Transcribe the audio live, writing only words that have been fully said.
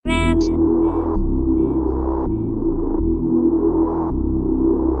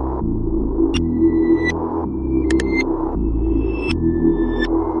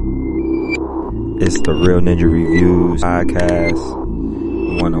It's the Real Ninja Reviews podcast.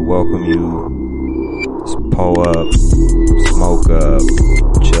 We want to welcome you. Pull up, smoke up,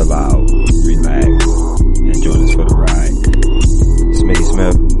 chill out, relax, and join us for the ride. Smitty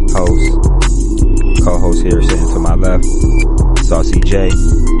Smith, host. Co-host here sitting to my left, Saucy J.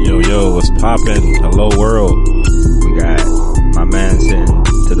 Yo, what's poppin'? Hello world. We got my man sitting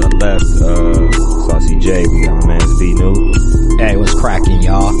to the left, Saucy J. We got my man's B New. Hey, what's cracking,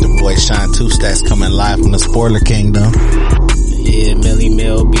 y'all? The boy Sean Two Stats coming live from the Spoiler Kingdom. Yeah, Millie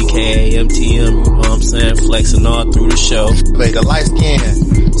Mill, BKA, MTM, you know what I'm saying? Flexing all through the show. Like the light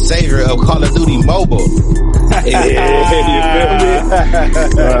skinned savior of Call of Duty Mobile.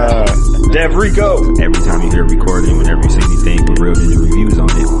 Dev Rico. Every time you hear a recording, whenever you see anything with Real Ninja Reviews on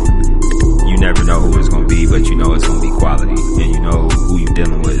it, you never know who it's going to be, but you know it's going to be quality. And you know who you're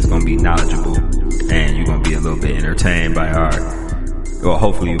dealing with is going to be knowledgeable. And you're going to be a little bit entertained by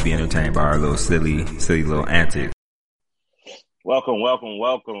hopefully you'll be entertained by our little silly little antics. Welcome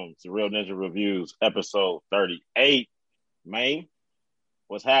to Real Ninja Reviews, episode 38. Man,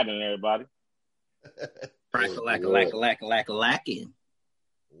 what's happening, everybody? Lacking.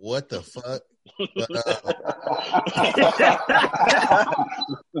 What the fuck?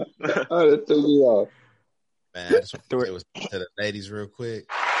 Oh, that threw me off. Man, I just want to say it was to the ladies real quick.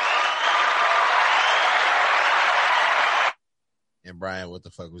 And Brian, what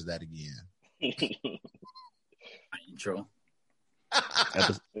the fuck was that again? Intro.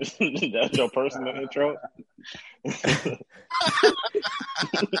 That's your personal intro?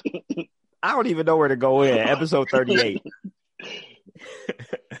 I don't even know where to go in. Episode 38.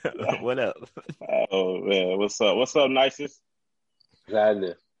 What up? Oh, man. What's up, nicest?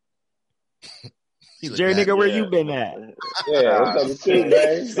 Exactly. Jerry, nigga, where you been at? Yeah, what's up with you,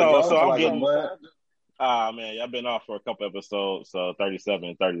 man? So I'm getting... man, I've been off for a couple episodes. So 37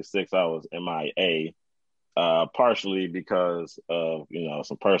 and 36, I was MIA. Partially because of,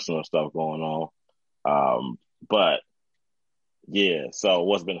 some personal stuff going on. But yeah, so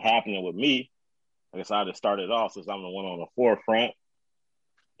what's been happening with me, I guess I just started off since I'm the one on the forefront.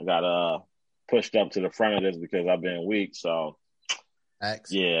 I got pushed up to the front of this because I've been weak. So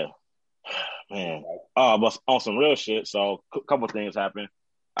Thanks. Yeah, man. But on some real shit. So a couple things happened.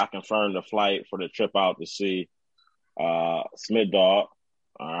 I confirmed the flight for the trip out to see Smith Dog.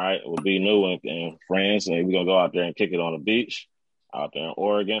 All right, we'll be new and friends, and we're gonna go out there and kick it on the beach out there in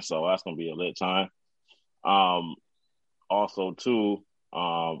Oregon. So that's gonna be a lit time. Also, too,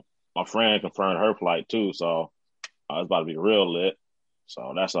 my friend confirmed her flight too, so it's about to be real lit.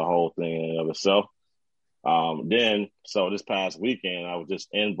 So that's a whole thing in and of itself. So this past weekend, I was just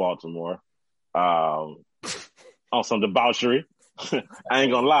in Baltimore on some debauchery. I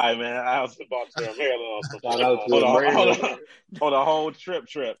ain't gonna lie, man. I was about to Maryland on a whole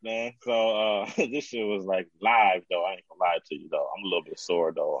trip, man. So this shit was like live, though. I ain't gonna lie to you, though. I'm a little bit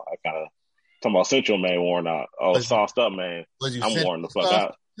sore, though. I kind of talking about Central Man worn out. Oh, sauced up, man. I'm worn the fuck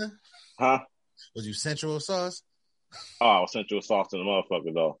out. Huh? Was you Central sauce? Oh, I was Central sauce to the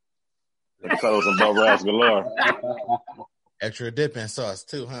motherfucker, though. The cuddles and bubble ass galore. Extra dipping sauce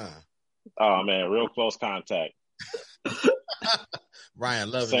too, huh? Oh man, real close contact.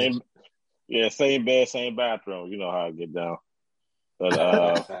 Ryan, love it. Yeah, same bed, same bathroom. You know how I get down. But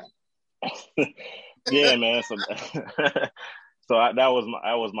yeah, man. So that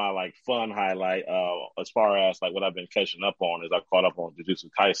was my like fun highlight. As far as like what I've been catching up on is I caught up on Jujutsu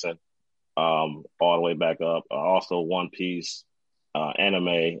Kaisen, all the way back up. Also One Piece,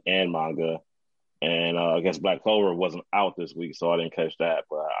 anime and manga, and I guess Black Clover wasn't out this week, so I didn't catch that.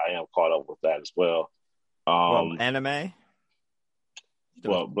 But I am caught up with that as well. Anime?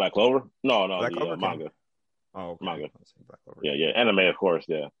 Well, Black Clover? No, Black Clover manga. Oh, okay. Manga. Black Clover. Yeah. Anime, of course,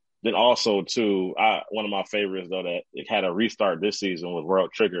 yeah. Then also, too, one of my favorites, though, that it had a restart this season was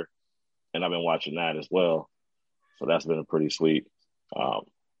World Trigger, and I've been watching that as well. So that's been pretty sweet.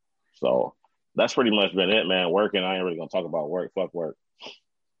 So that's pretty much been it, man. Working, I ain't really going to talk about work. Fuck work.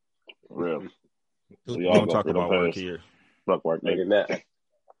 For real. We all talk about work here. Fuck work, nigga.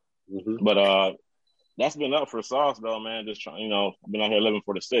 Mm-hmm. But that's been up for Sauce, though, man. Just trying, I've been out here living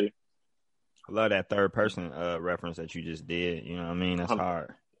for the city. I love that third person reference that you just did. You know what I mean? That's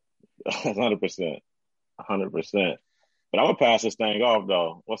hard. 100%. 100%. But I'm gonna pass this thing off,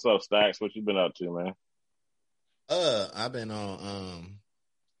 though. What's up, Stacks? What you been up to, man? I've been on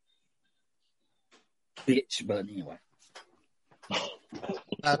Bitch, but anyway.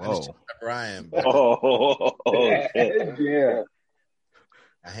 Brian. Oh, shit. Yeah.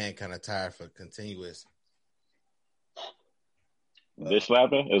 My hand kind of tired for continuous. Bitch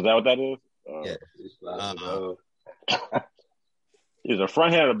slapping? Is that what that is? Yeah. Is it a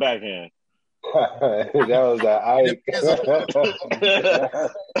front hand or back hand? That was that Ike.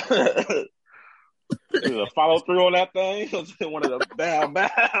 Follow through on that thing. One of the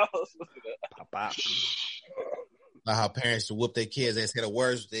bows. Pop out. Like how parents to whoop their kids, they say the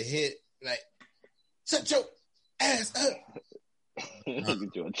words they hit, like, shut your ass up.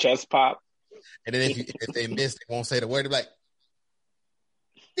 Get you a chest pop. And then if they miss, they won't say the word. They're like,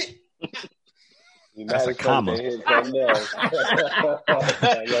 that's a comma. You say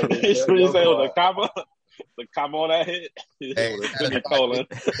with a comma? The comma on that hit? Hey, semicolon.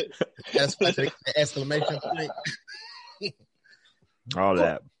 That's the exclamation point. All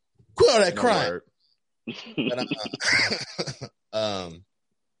that. Quit all that No crying. word.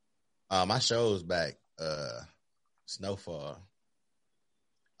 But, my show's back. Snowfall.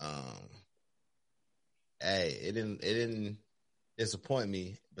 Hey, it didn't disappoint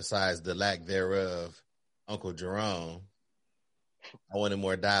me. Besides the lack thereof, Uncle Jerome, I wanted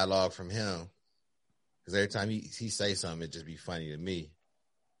more dialogue from him because every time he say something, it just be funny to me.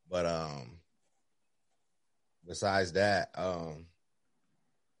 But besides that, what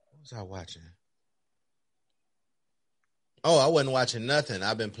was I watching? Oh, I wasn't watching nothing.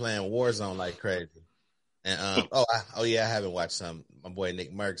 I've been playing Warzone like crazy. And I haven't watched some my boy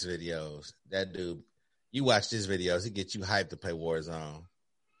Nick Merck's videos. That dude, you watch his videos, he gets you hyped to play Warzone.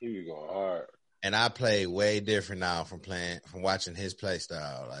 He be going hard. And I play way different now from watching his play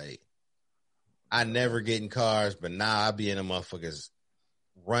style. Like, I never get in cars, but now I be in the motherfuckers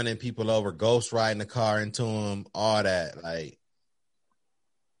running people over, ghost riding the car into them, all that. Like,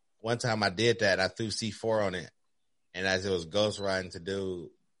 one time I did that, I threw C4 on it, and as it was ghost riding to do,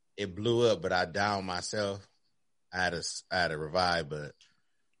 it blew up, but I downed myself. I had a revive, but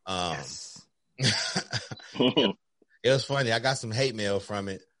Yes. it was funny. I got some hate mail from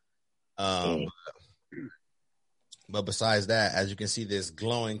it. But besides that, as you can see, this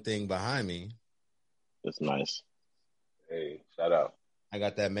glowing thing behind me. It's nice. Hey, shout out. I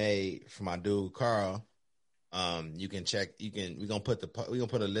got that made for my dude Carl. You can check. We're gonna put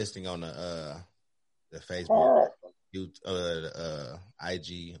a listing on the Facebook, the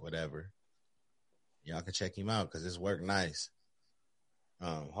IG, whatever. Y'all can check him out because this work nice.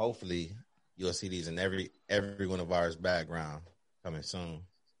 Hopefully you'll see these in every one of ours background coming soon.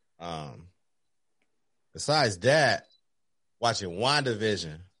 Besides that, watching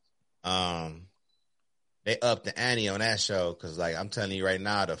WandaVision, they upped the ante on that show because, like, I'm telling you right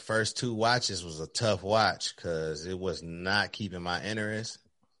now, the first 2 watches was a tough watch because it was not keeping my interest.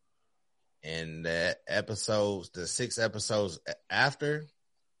 And the 6 episodes after,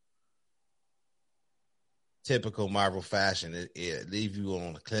 typical Marvel fashion, it leaves you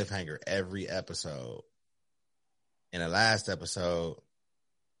on a cliffhanger every episode. In the last episode,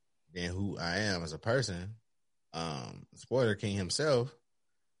 then who I am as a person, Spoiler King himself,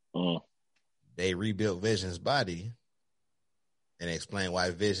 they rebuilt Vision's body and explained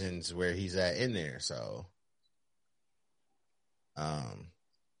why Vision's where he's at in there. So,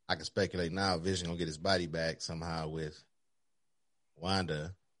 I can speculate now Vision gonna get his body back somehow with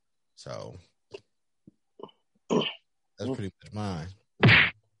Wanda. So that's pretty much mine.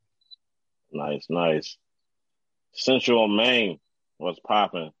 Nice. Central Maine was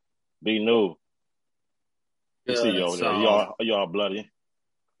popping. Be new. You see you over there. Y'all bloody.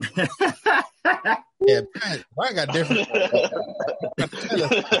 Yeah, Brian got different.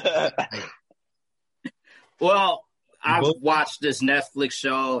 Well, I've watched this Netflix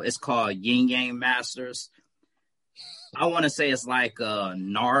show. It's called Yin Yang Masters. I want to say it's like a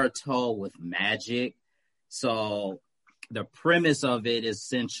Naruto with magic. So the premise of it is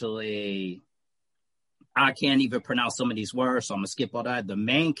essentially, I can't even pronounce some of these words, so I'm going to skip all that. The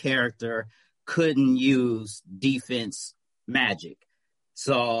main character couldn't use defense magic.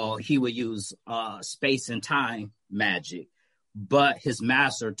 So he would use space and time magic. But his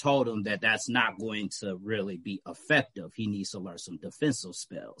master told him that that's not going to really be effective. He needs to learn some defensive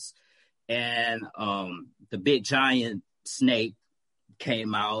spells. And the big giant snake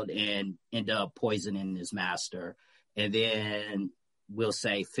came out and ended up poisoning his master. And then we'll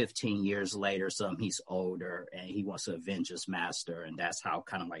say 15 years later, he's older and he wants to avenge his master. And that's how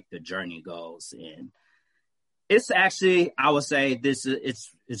kind of like the journey goes. And it's actually, I would say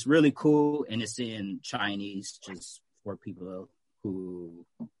it's really cool. And it's in Chinese, just for people who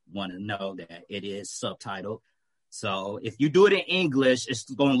want to know that it is subtitled. So if you do it in English, it's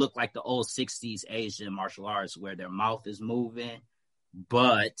going to look like the old 60s Asian martial arts where their mouth is moving,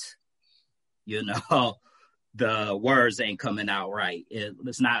 but, the words ain't coming out right.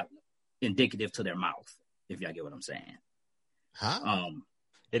 It's not indicative to their mouth, if y'all get what I'm saying. Huh?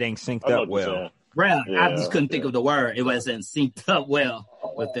 It ain't synced up well. Right. I just couldn't think of the word. It wasn't synced up well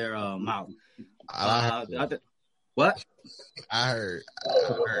with their mouth. What? I heard.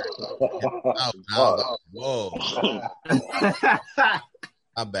 Oh, whoa.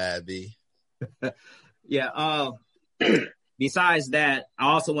 My bad, B. Yeah. Besides that,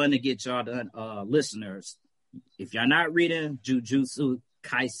 I also wanted to get y'all listeners. If y'all not reading Jujutsu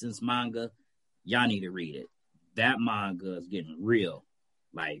Kaisen's manga, y'all need to read it. That manga is getting real.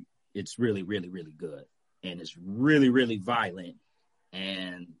 Like, it's really, really, really good. And it's really, really violent.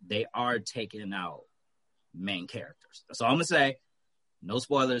 And they are taking out main characters. That's all I'm gonna say. No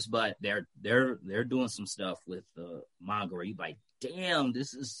spoilers, but they're doing some stuff with the manga where you like, damn,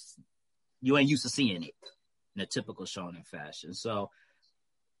 this is, you ain't used to seeing it in a typical shonen fashion. So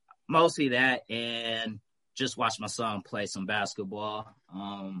mostly that, and just watch my son play some basketball.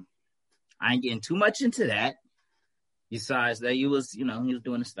 I ain't getting too much into that. Besides that, he was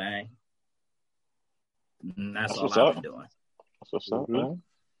doing his thing. And that's all I've been doing. That's what's up, man.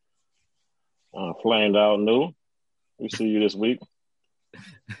 Flamed out new. We see you this week.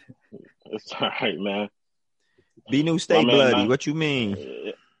 It's all right, man. Be new, stay bloody. What you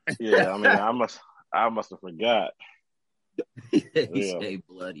mean? Yeah, I mean, I must have forgot. He stay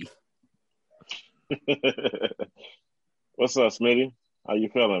bloody. What's up, Smitty? How you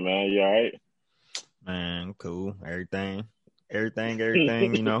feeling, man? You all right? Man, cool. Everything,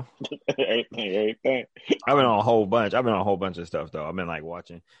 you know. everything. I've been on a whole bunch of stuff though. I've been like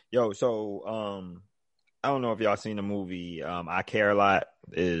watching. So I don't know if y'all seen the movie I Care a Lot.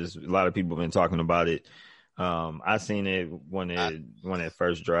 A lot of people have been talking about it. I seen it when it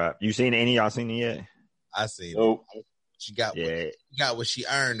first dropped. You seen it? Any of y'all seen it yet? I seen it. She got what she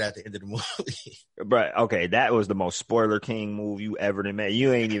earned at the end of the movie. But okay, that was the most spoiler king move you ever done made.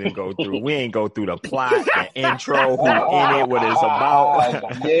 You ain't even go through. We ain't go through the plot, the intro, who in it, what it's about.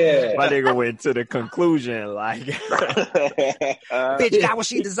 Yeah, my nigga went to the conclusion like, bitch got what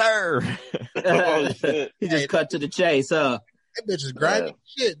she deserved. He just cut to the chase, huh? That bitch is grinding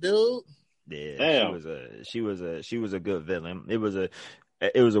shit, dude. Yeah, damn. She was a good villain. It was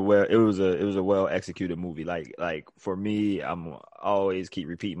a well executed movie. Like for me, I'm always keep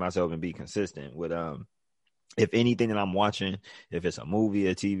repeating myself and be consistent with if anything that I'm watching, if it's a movie,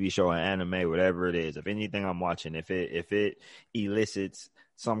 a TV show, an anime, whatever it is, if anything I'm watching, if it elicits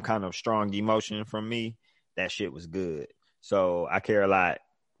some kind of strong emotion from me, that shit was good. So I Care a Lot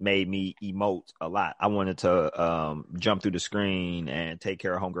made me emote a lot. I wanted to jump through the screen and take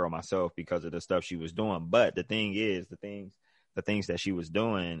care of homegirl myself because of the stuff she was doing. But the thing is, the things that she was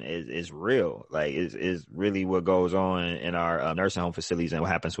doing is real. Like is really what goes on in our nursing home facilities and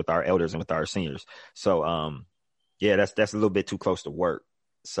what happens with our elders and with our seniors. So yeah, that's a little bit too close to work.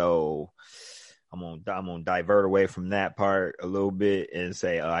 So I'm gonna divert away from that part a little bit and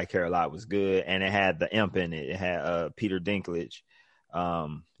say I Care a Lot was good, and it had the imp in it. It had Peter Dinklage,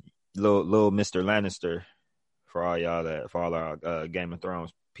 little Mr. Lannister for all our Game of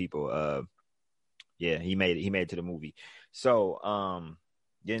Thrones people. Yeah, he made it to the movie. So,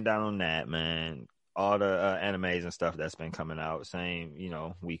 getting down on that, man, all the animes and stuff that's been coming out, same,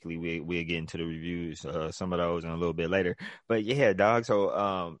 weekly, we'll get into the reviews, some of those in a little bit later. But yeah, dog,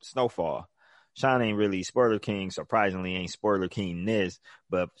 so, Snowfall. Sean ain't really spoiler king, surprisingly ain't spoiler king this,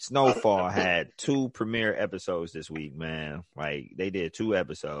 but Snowfall had 2 premiere episodes this week, man. Like they did 2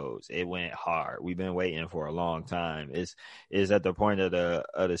 episodes. It went hard. We've been waiting for a long time. It's at the point of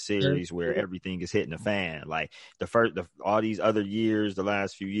the series where everything is hitting the fan. Like all these other years, the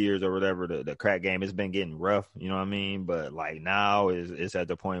last few years or whatever, the crack game has been getting rough, you know what I mean? But like now it's at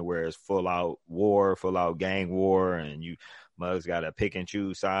the point where it's full out war, full out gang war, and mugs got to pick and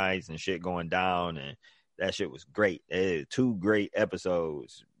choose sides and shit going down, and that shit was great. 2 great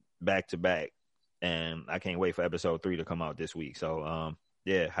episodes back to back, and I can't wait for episode 3 to come out this week. So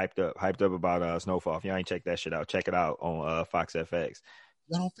yeah, hyped up about Snowfall. If y'all ain't check that shit out, check it out on Fox FX.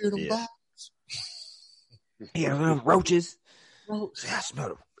 I don't fear them bugs. Yeah, them roaches. Yeah, I smell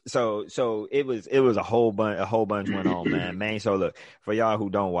them. So it was a whole bunch went on, man. So look, for y'all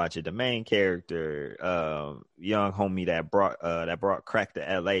who don't watch it, the main character, young homie that brought crack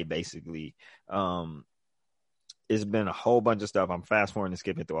to LA, basically, it's been a whole bunch of stuff. I'm fast forwarding and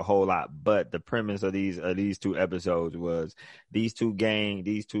skipping through a whole lot, but the premise of these 2 episodes was these two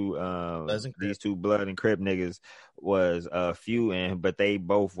blood and crib niggas was feuding, but they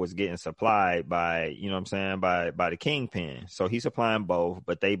both was getting supplied by, by the kingpin. So he's supplying both,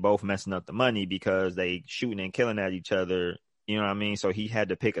 but they both messing up the money because they shooting and killing at each other. You know what I mean? So he had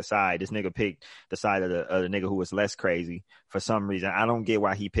to pick a side. This nigga picked the side of the nigga who was less crazy for some reason. I don't get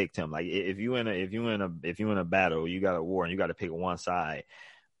why he picked him. Like if you in a battle, you got a war and you got to pick one side.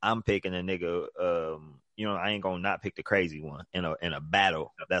 I'm picking a nigga. I ain't gonna not pick the crazy one in a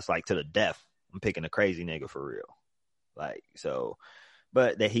battle that's like to the death. I'm picking a crazy nigga for real. Like, so,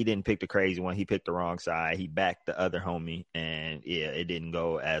 but that he didn't pick the crazy one. He picked the wrong side. He backed the other homie, and yeah, it didn't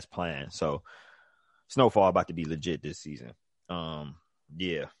go as planned. So Snowfall about to be legit this season.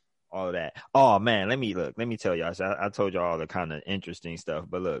 Yeah, all of that. Oh man, let me tell y'all. So I told y'all all the kind of interesting stuff,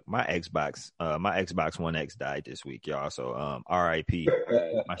 but look, my Xbox One X died this week, y'all. So RIP.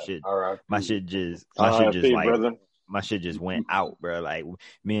 My shit just like brother. my shit just went out, bro. Like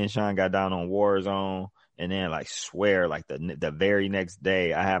me and Sean got down on Warzone, and then like swear like the very next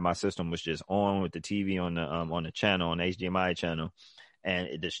day, I had my system was just on with the TV on the channel, on the HDMI channel.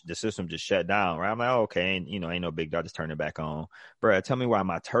 And the system just shut down, right? I'm like, oh, okay, and ain't no big deal, just turn it back on. Bro, tell me why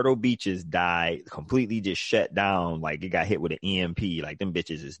my Turtle Beaches died, completely just shut down, like it got hit with an EMP, like them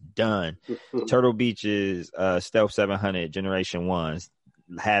bitches is done. Turtle Beaches, Stealth 700 Generation 1s,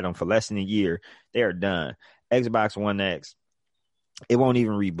 had them for less than a year. They're done. Xbox One X, it won't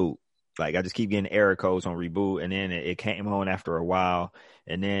even reboot. Like I just keep getting error codes on reboot, and then it came on after a while,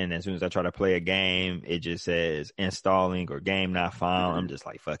 and then as soon as I try to play a game, it just says installing or game not found. I'm just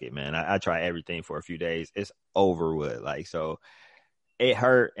like, fuck it, man. I try everything for a few days. It's over with. Like, so it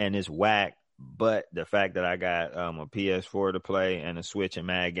hurt and it's whack, but the fact that I got a PS4 to play and a Switch and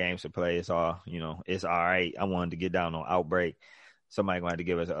Mad Games to play, it's all, it's all right. I wanted to get down on Outbreak. Somebody going to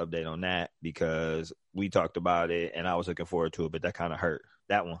give us an update on that because we talked about it and I was looking forward to it, but that kind of hurt.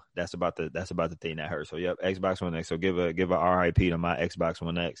 That one, that's about the thing that hurt. So yep, Xbox One X. So give a RIP to my Xbox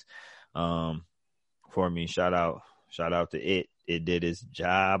One X. For me, shout out to it. It did its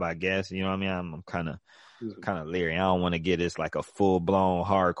job, I guess. You know what I mean? I'm kind of leery. I don't want to get this like a full blown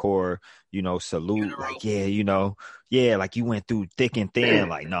hardcore, salute. Like, yeah, like you went through thick and thin.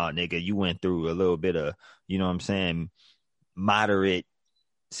 Like, nah, nigga, you went through a little bit of, you know what I'm saying, moderate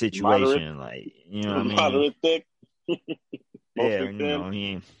situation. Like, you know what I mean? Moderate thick. Yeah,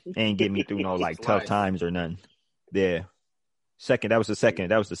 he ain't get me through no like tough times or nothing. Yeah. That was the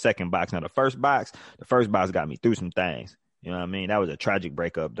second box. Now the first box got me through some things. You know what I mean? That was a tragic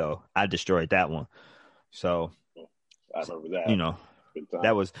breakup though. I destroyed that one. So I remember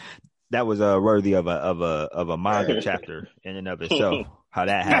that. That was worthy of a manga chapter in and of itself. How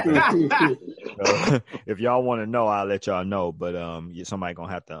that happened. So, if y'all want to know, I'll let y'all know. But somebody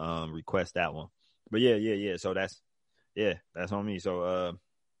gonna have to request that one. But yeah. So that's on me. So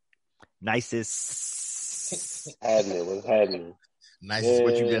nicest. What's happening? Nicest.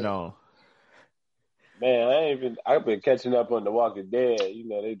 What you been on? Man, I've been catching up on The Walking Dead.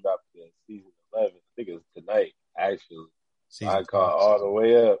 They dropped season 11. I think it's tonight, actually. I caught all the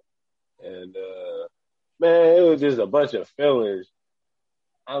way up. And man, it was just a bunch of fillers.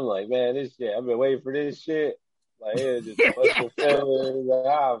 I'm like, man, this shit, I've been waiting for this shit. Like, it was just a bunch of fillers. Like,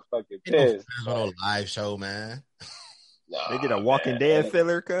 I'm fucking pissed. On a live show, man. Nah, they did a Walking Dead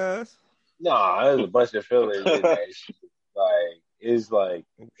filler, cuz? Nah, there's a bunch of fillers in that shit. It's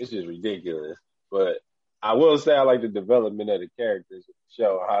just ridiculous. But I will say I like the development of the characters of the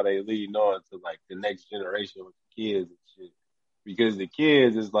show, how they lead on to like the next generation with the kids and shit. Because the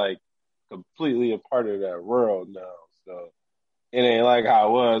kids is like completely a part of that world now. So it ain't like how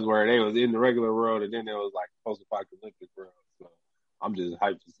it was where they was in the regular world and then there was like post-apocalyptic world. So I'm just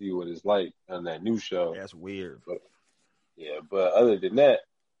hyped to see what it's like on that new show. That's weird. But other than that,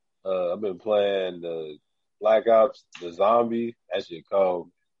 I've been playing the Black Ops, the Zombie. That shit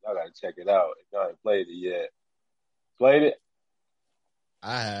cold. Y'all gotta check it out if y'all ain't played it yet. Played it?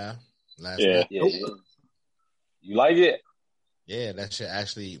 I have. Last Yeah. night. Yeah. You like it? Yeah, that shit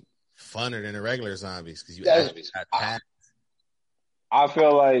actually funner than the regular zombies because you That's- actually got packs. I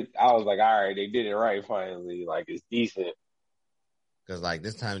feel like I was like, all right, they did it right finally. Like it's decent. Because like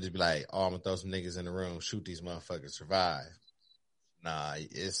this time just be like, oh, I'm gonna throw some niggas in the room, shoot these motherfuckers, survive. Nah,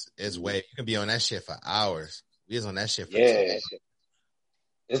 it's way you can be on that shit for hours. We was on that shit for 2 hours.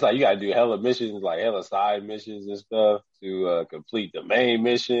 It's like you gotta do hella missions, like hella side missions and stuff to complete the main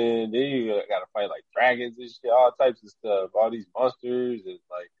mission. Then you gotta fight like dragons and shit, all types of stuff. All these monsters and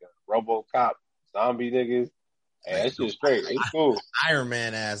like RoboCop zombie niggas. Hey, that shit's straight. It's cool. Iron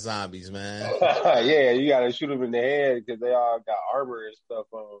Man ass zombies, man. Yeah, you gotta shoot them in the head because they all got armor and stuff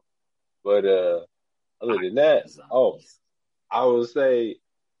on. But other than that, I would say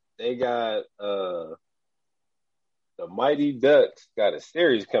they got the Mighty Ducks got a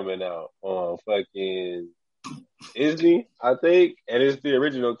series coming out on fucking Disney, I think, and it's the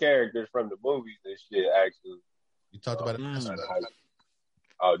original characters from the movies and shit. Actually, You talked about it last week.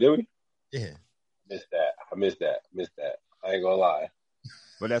 Oh, did we? Yeah. I missed that. I ain't gonna lie.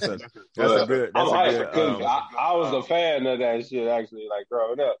 But that's a good. I'm hyped because I was a fan of that shit actually, like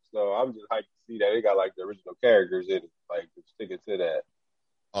growing up. So I'm just hyped to see that they got like the original characters in it, like sticking to that.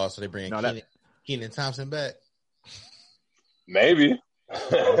 Oh, so they bring Kenan Thompson back. Maybe. His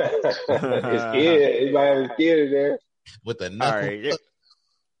kid. He might have his kid in there. With the All knuckle.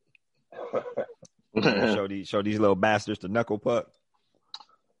 right. Show these little bastards the knuckle puck.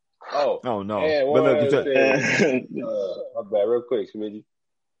 Oh no! Man, but look, my bad, real quick, Smitty.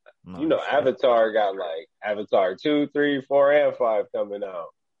 No, you know, Avatar got like Avatar 2, 3, 4, and 5 coming out.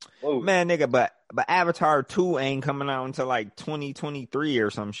 Ooh. Man, nigga, but Avatar 2 ain't coming out until like 2023 or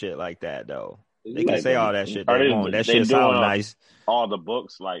some shit like that, though. They can say all that shit they want. That shit sound nice. All the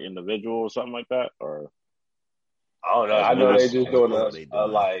books, like individual or something like that, or I don't know. I know they just doing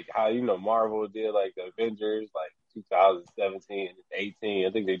like how Marvel did like the Avengers, like 2017 and 18.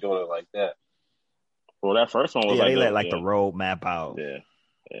 I think they're doing it like that. Well, that first one was they let the road map out. Yeah.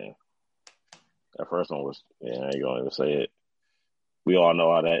 That first one was I ain't gonna even say it. We all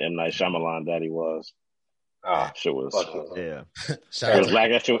know how that M. Night Shyamalan daddy was. Shit was It was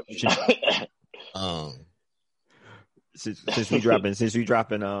like that shit. Since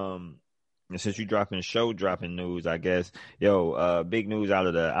we dropping show dropping news, I guess. Big news out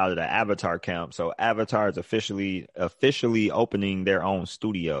of the Avatar camp. So Avatar is officially opening their own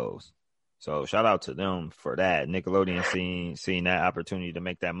studios. So shout out to them for that. Nickelodeon seeing that opportunity to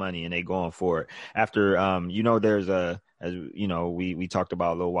make that money, and they going for it. After there's we talked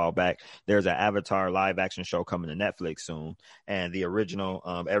about a little while back, there's an Avatar live action show coming to Netflix soon, and the original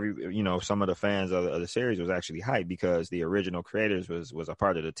some of the fans of the series was actually hyped because the original creators was a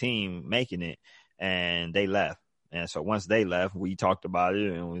part of the team making it, and they left. And so once they left, we talked about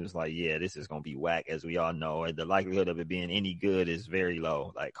it, and we was like, yeah, this is gonna be whack, as we all know, and the likelihood of it being any good is very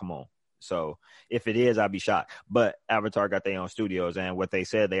low. Like, come on. So if it is, I'd be shocked. But Avatar got their own studios, and what they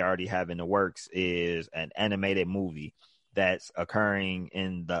said they already have in the works is an animated movie that's occurring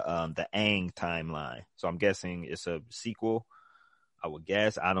in the Aang timeline. So I'm guessing it's a sequel. I would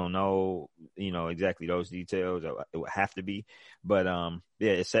guess. I don't know, exactly those details. It would have to be, but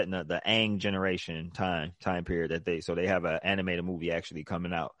it's setting up the Aang generation time period that they have an animated movie actually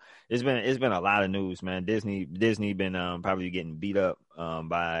coming out. It's been a lot of news, man. Disney been probably getting beat up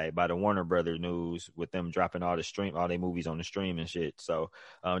by the Warner Brothers news with them dropping all their movies on the stream and shit. So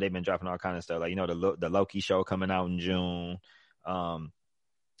they've been dropping all kind of stuff, like the Loki show coming out in June.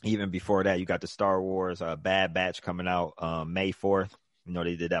 Even before that, you got the Star Wars Bad Batch coming out May 4th.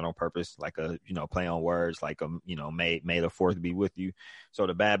 They did that on purpose, like a play on words, like May the 4th be with you. So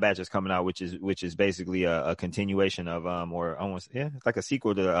the Bad Batch is coming out, which is basically a continuation of it's like a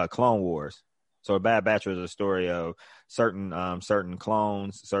sequel to Clone Wars. So the Bad Batch was a story of certain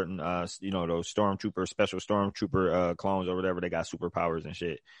clones, certain those stormtrooper, special stormtrooper clones or whatever. They got superpowers and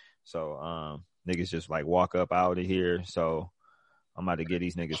shit. So niggas just like walk up out of here. So I'm about to get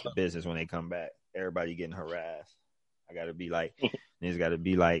these niggas the business when they come back. Everybody getting harassed. I gotta be like, niggas gotta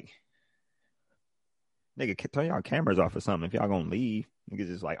be like, nigga, turn y'all cameras off or something. If y'all gonna leave, niggas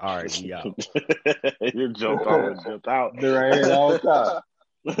just like, all right, we out. You jumped on and jumped out. They're right here all the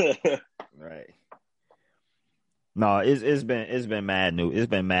time. Right. No, it's been mad news. It's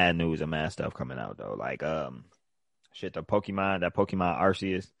been mad news and mad stuff coming out though. Like that Pokemon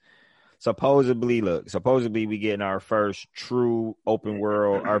Arceus. Supposedly we getting our first true open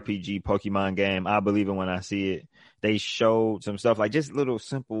world RPG Pokemon game. I believe it when I see it. They showed some stuff like just little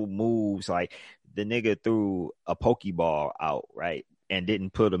simple moves, like the nigga threw a Pokeball out, right, and didn't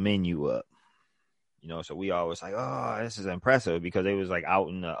put a menu up. So we always like, oh, this is impressive because it was like out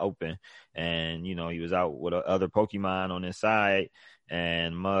in the open, and he was out with other Pokemon on his side,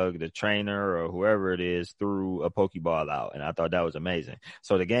 and Mug, the trainer or whoever it is, threw a Pokeball out, and I thought that was amazing.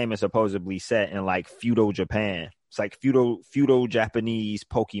 So the game is supposedly set in like feudal Japan. It's like feudal Japanese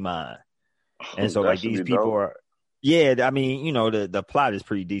Pokemon, and so like these people are. Yeah, I mean, the plot is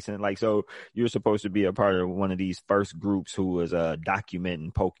pretty decent. Like, so you're supposed to be a part of one of these first groups who was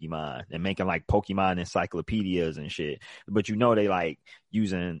documenting Pokemon and making like Pokemon encyclopedias and shit. But they like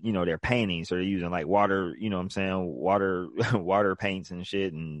using, their paintings, so they're using like water, water paints and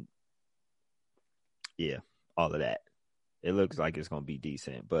shit, and yeah, all of that. It looks like it's gonna be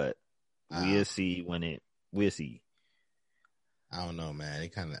decent, but we'll see. I don't know, man.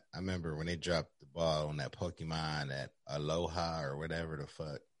 I remember when they dropped the ball on that Pokemon at Aloha or whatever the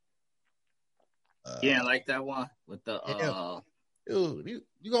fuck. Like that one with the dude,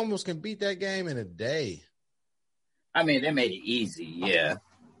 you almost can beat that game in a day. I mean, they made it easy, yeah.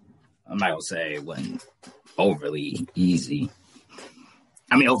 I'm not gonna say it wasn't overly easy.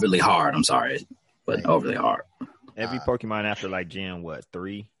 I mean, overly hard. I'm sorry, but overly hard. Every Pokemon after like Gen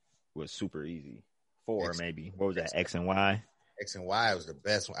 3 was super easy. 4 maybe. What was that? X and Y. X and Y was the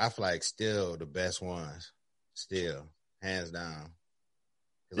best one. I feel like still the best ones. Still. Hands down.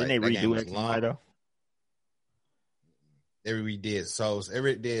 Didn't they redo it though? They redid Soul. They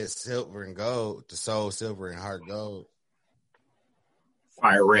redid Silver and Gold to Soul Silver and Heart Gold.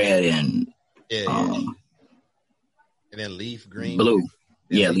 Fire Red and and then Leaf Green, Blue.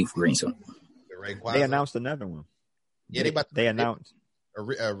 Leaf Green. So they announced another one. Yeah, they announced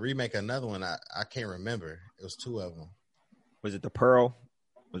a remake another one. I can't remember. It was 2 of them. Was it the Pearl?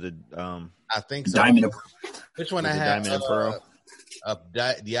 Was it? I think so. Diamond and Which one I had? Diamond and Pearl.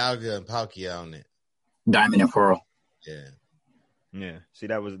 Dialga and Palkia on it. Diamond and Pearl. Yeah. See,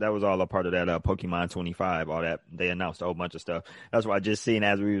 that was all a part of that Pokemon 25. All that they announced a whole bunch of stuff. That's why I just seen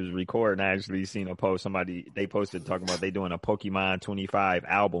as we was recording. I actually seen a post. They posted talking about they doing a Pokemon 25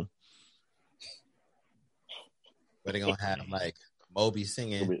 album. But they gonna have like Moby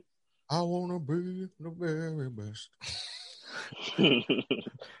singing, "I wanna be the very best."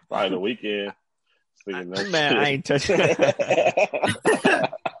 Probably The Weeknd singing that. Man, I ain't touching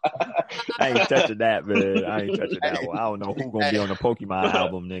that. I ain't touching that, man. I ain't touching that one. I don't know who gonna be on the Pokemon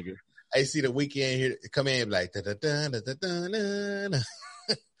album, nigga. I see The Weeknd here come in like da da da da da da da,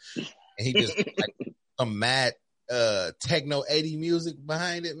 and he just like some mad techno 80 music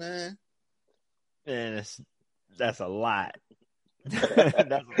behind it, man. Man, that's a lot. That's a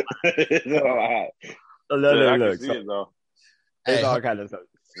lot. It's a lot. Look. It's all kind of stuff.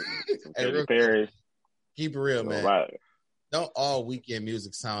 Hey, Perry. Keep it real, man. Right. Don't all Weeknd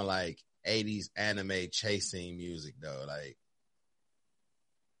music sound like 80s anime chasing music though? Like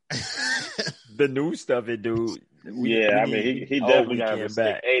the new stuff it do. He definitely got a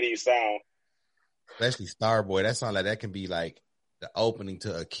 80s sound. Especially Starboy. That sound like that can be like the opening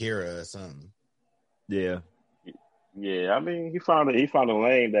to Akira or something. Yeah. Yeah, I mean, he found a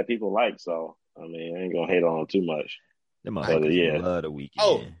lane that people like, so I mean, I ain't gonna hate on him too much. Them motherfuckers love The Weeknd.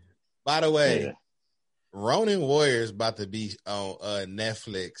 Oh, by the way, Ronin Warriors about to be on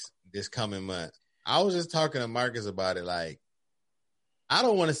Netflix this coming month. I was just talking to Marcus about it. Like, I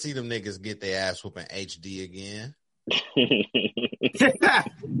don't want to see them niggas get their ass whooping HD again.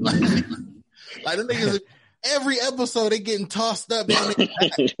 like them niggas, every episode they getting tossed up. They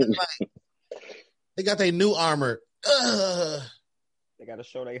got their new armor. They got to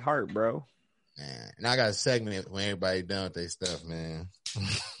show their heart, bro. Man, and I got a segment when everybody done with their stuff, man.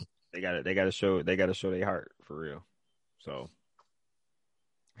 They got to show their heart for real. So,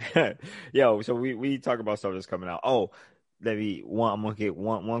 so we talk about stuff that's coming out. Oh, I'm gonna get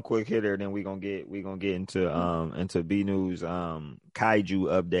one quick hitter, then we gonna get into B News Kaiju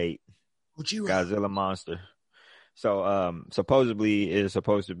update. Godzilla monster. So supposedly it is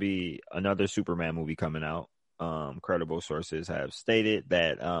supposed to be another Superman movie coming out. Credible sources have stated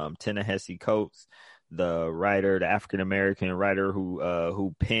that Ta-Nehisi Coates, the African-American writer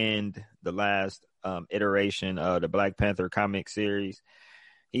who penned the last iteration of the Black Panther comic series,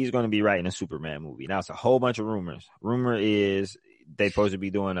 he's going to be writing a Superman movie. Now, it's a whole bunch of rumors. Rumor is they supposed to be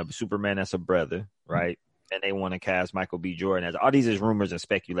doing a Superman as a brother, right? And they want to cast Michael B. Jordan as all these is rumors and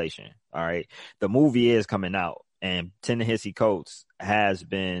speculation. All right. The movie is coming out, and Ta-Nehisi Coates has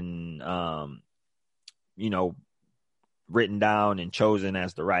been written down and chosen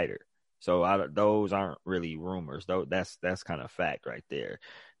as the writer. So those aren't really rumors, though. That's kind of fact right there.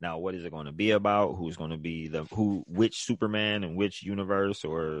 Now, what is it going to be about? Who's going to be which Superman and which universe,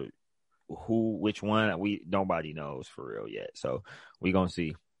 or which one? Nobody knows for real yet. So we gonna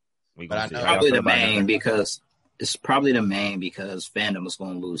see. Probably the main because fandom is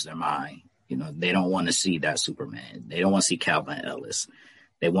going to lose their mind. They don't want to see that Superman. They don't want to see Calvin Ellis.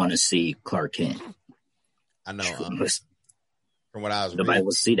 They want to see Clark Kent. I know. From what I was nobody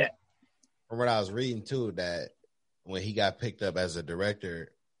will see that. From what I was reading too, that when he got picked up as a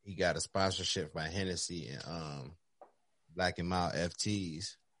director, he got a sponsorship by Hennessy and Black and Mild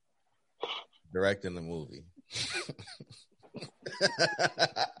FTs directing the movie.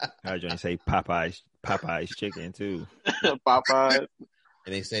 I was going to say Popeye's chicken too. Popeyes.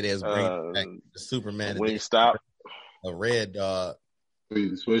 And they say they was bringing back the Superman. Wingstop. A Red Dog.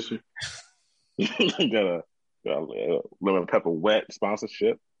 Swisher. got a lemon pepper wet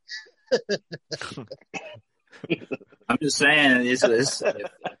sponsorship. I'm just saying, if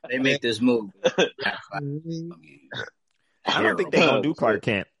they make this move. I don't think they're gonna do Clark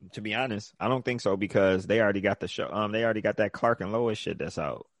Kent, to be honest. I don't think so, because they already got the show. They already got that Clark and Lois shit that's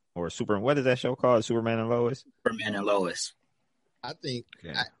out. Or what is that show called? Superman and Lois? Superman and Lois. I think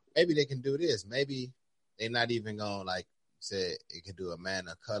maybe they can do this. Maybe they're not even gonna, like said, it can do a Man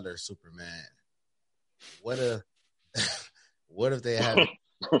of Color Superman. What if they have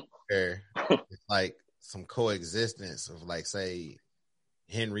like some coexistence of, like, say,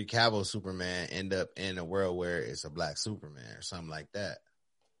 Henry Cavill Superman end up in a world where it's a black Superman or something like that.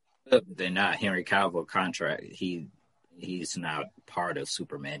 They're not Henry Cavill contract. He's not part of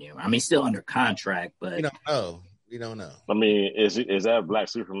Superman anymore. I mean, still under contract, but We don't know. We don't know. I mean, is that Black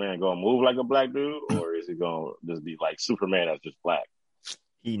Superman going to move like a black dude, or is he going to just be like Superman that's just black?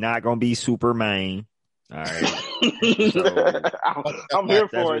 He not gonna be Superman. All right. So, I'm here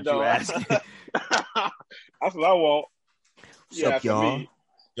that's for it, what though. you asking. That's what I want. What's up, y'all?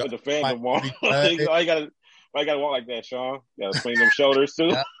 With the fandom want. I gotta walk like that, Sean. You gotta swing them shoulders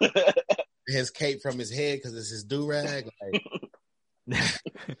too. His cape from his head because it's his do-rag. Like,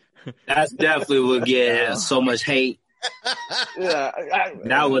 that's definitely would get so much hate. Yeah,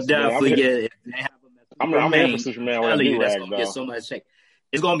 That would definitely get. If they have him as I'm here for Superman with a that's do-rag, gonna get so much hate.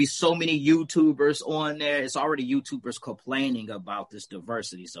 It's gonna be so many YouTubers on there. It's already YouTubers complaining about this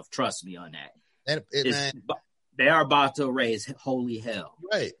diversity stuff. Trust me on that. They are about to raise holy hell.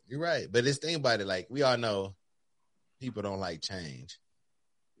 You're right. But this thing about it, like we all know, people don't like change.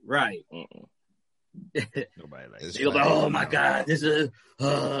 Right. Nobody likes They'll be like, oh my God, this is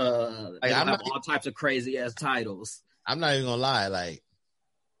like, I'm have all types of crazy ass titles. I'm not even gonna lie, like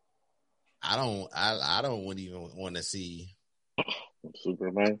I don't even want to see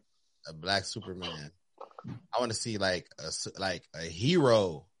Superman, a black Superman. I want to see like a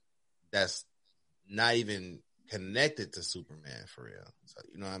hero that's not even connected to Superman for real. So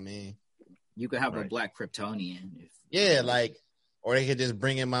you know what I mean? You could have a black Kryptonian. Or they could just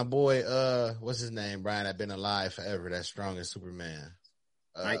bring in my boy, what's his name, Brian? I've been alive forever. That's strong as Superman.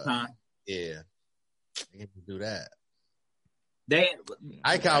 Icon. Yeah, they can do that.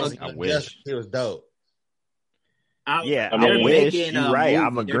 Icon was he was dope. I wish. You're right.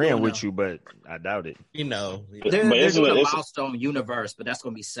 I'm agreeing with you, but I doubt it. You know, they're doing a Milestone universe, but that's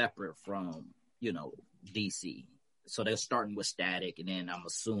going to be separate from DC. So they're starting with Static, and then I'm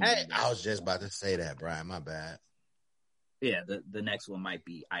assuming. I was just about to say that, Brian. My bad. Yeah, the next one might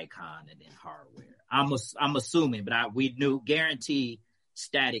be Icon and then Hardware. I'm assuming, but we knew guarantee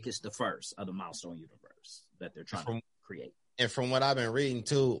Static is the first of the Milestone universe that they're trying to create. And from what I've been reading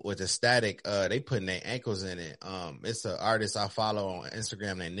too, with the Static, they putting their ankles in it. It's an artist I follow on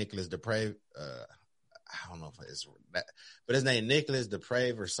Instagram named Nicholas Deprave. I don't know if it's that, but his name Nicholas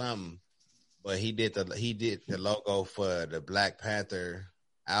Deprave or something. But he did the logo for the Black Panther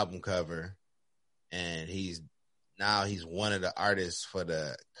album cover, and he's one of the artists for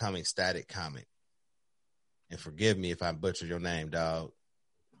the coming Static comic. And forgive me if I butcher your name, dog.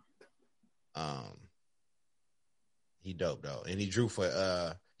 He dope though, and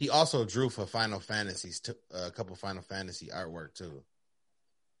he also drew for Final Fantasies, a couple Final Fantasy artwork too.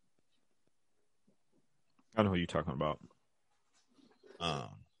 I know who you're talking about.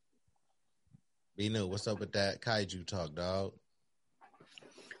 B-New, what's up with that kaiju talk, dog?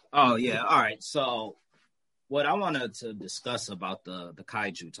 Oh yeah, all right. So what I wanted to discuss about the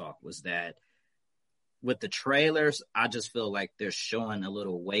kaiju talk was that with the trailers, I just feel like they're showing a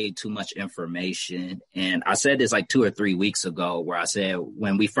little way too much information. And I said this like 2 or 3 weeks ago, where I said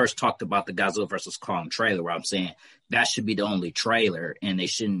when we first talked about the Godzilla vs. Kong trailer, where I'm saying that should be the only trailer, and they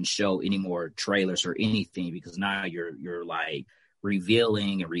shouldn't show any more trailers or anything, because now you're like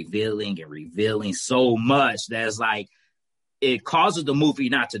revealing so much that's like it causes the movie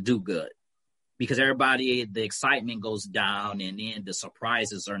not to do good. Because the excitement goes down, and then the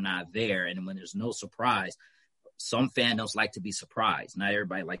surprises are not there. And when there's no surprise, some fandoms like to be surprised. Not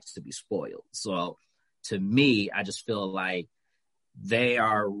everybody likes to be spoiled. So to me, I just feel like they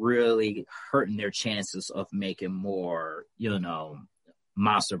are really hurting their chances of making more,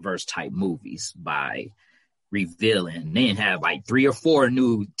 MonsterVerse type movies by revealing. Then have like 3 or 4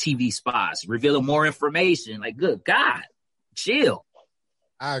 new TV spots, revealing more information. Like, good God, chill.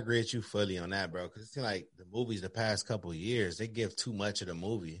 I agree with you fully on that, bro. Because it seems like the movies the past couple of years, they give too much of the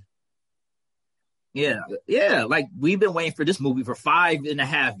movie. Yeah. Like we've been waiting for this movie for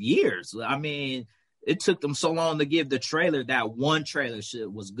 5.5 years. I mean, it took them so long to give the trailer. That one trailer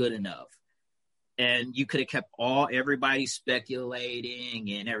was good enough, and you could have kept everybody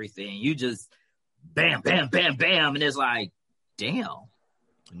speculating and everything. You just bam, bam, bam, bam, and it's like, damn.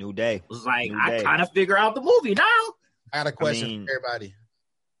 New day. It was like I kind of figure out the movie now. I got a question for everybody.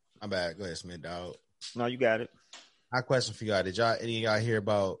 My bad. Go ahead, Smith, dog. No, you got it. I have a question for y'all. Did any of y'all hear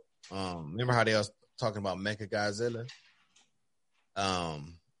about, remember how they was talking about Mechagodzilla?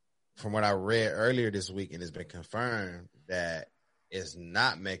 From what I read earlier this week, and it's been confirmed that it's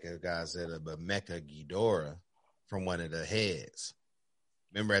not Mechagodzilla, but Mecha Ghidorah from one of the heads.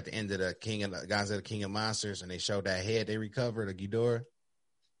 Remember at the end of the Godzilla King of Monsters, and they showed that head they recovered, the Ghidorah?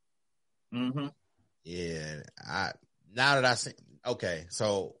 Mm-hmm. Yeah. Okay,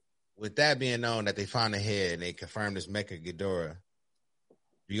 so with that being known that they found the head and they confirmed this Mecha Ghidorah,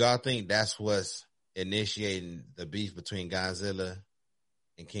 Do y'all think that's what's initiating the beef between Godzilla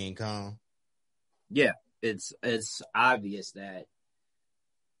and King Kong? Yeah, it's obvious that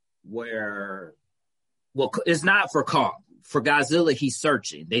it's not for Kong. For Godzilla, he's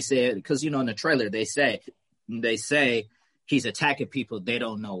searching. They said, because, in the trailer, they say he's attacking people. They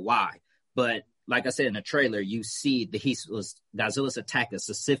don't know why. But like I said, in the trailer, you see that Godzilla's attacking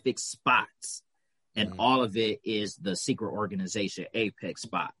specific spots. And all of it is the secret organization, Apex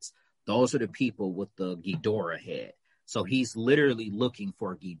spots. Those are the people with the Ghidorah head. So he's literally looking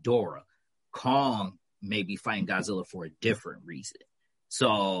for Ghidorah. Kong may be fighting Godzilla for a different reason.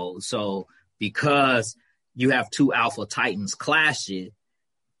 So because you have two alpha titans clashing,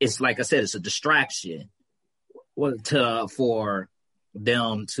 it's like I said, it's a distraction for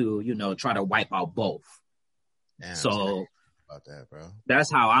them to, try to wipe out both. Damn, so about that, bro. That's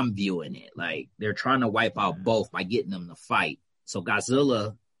how I'm viewing it. Like, they're trying to wipe out both by getting them to fight. So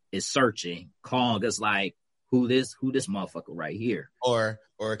Godzilla is searching. Kong is like, who this motherfucker right here? Or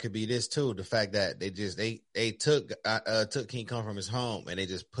it could be this too, the fact that they took King Kong from his home and they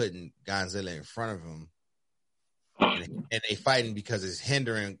just putting Godzilla in front of him. And they fighting because it's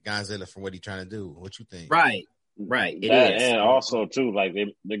hindering Godzilla from what he's trying to do. What you think? Right. It is. And also too, like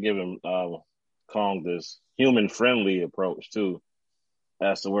they're giving Kong this human friendly approach too,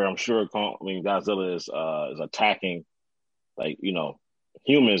 as to where I'm sure Godzilla is attacking, like,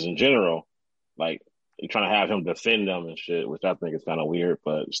 humans in general. Like, you're trying to have him defend them and shit, which I think is kind of weird,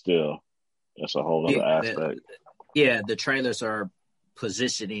 but still, that's a whole other aspect. The trailers are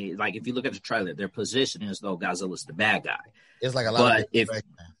positioning, like, if you look at the trailer, they're positioning as though Godzilla's the bad guy. It's like a lot of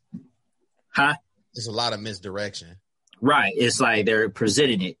misdirection. Huh? It's a lot of misdirection. Right. It's like they're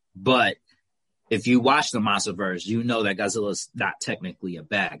presenting it, but if you watch the MonsterVerse, you know that Godzilla's not technically a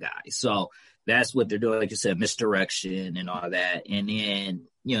bad guy. So that's what they're doing, like you said, misdirection and all that. And then,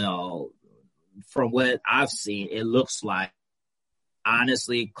 from what I've seen, it looks like,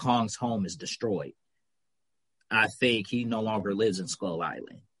 honestly, Kong's home is destroyed. I think he no longer lives in Skull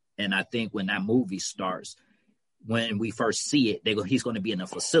Island. And I think when that movie starts, when we first see it, he's going to be in a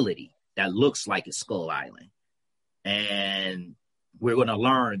facility that looks like it's Skull Island. And we're going to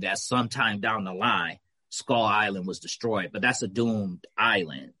learn that sometime down the line, Skull Island was destroyed. But that's a doomed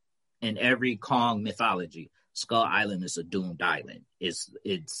island. In every Kong mythology, Skull Island is a doomed island. It's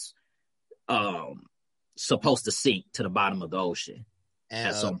supposed to sink to the bottom of the ocean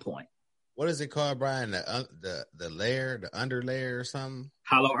at some point. What is it called, Brian? The layer, the underlayer or something?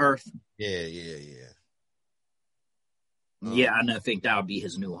 Hollow Earth? Yeah. Yeah, I think that would be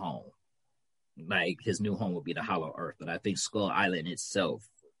his new home. Like, his new home would be the Hollow Earth, but I think Skull Island itself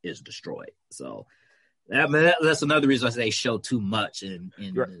is destroyed. So that's another reason I say they show too much in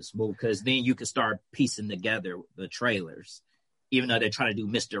this movie, because then you can start piecing together the trailers. Even though they're trying to do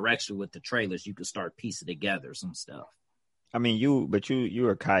misdirection with the trailers, you can start piecing together some stuff. I mean, you're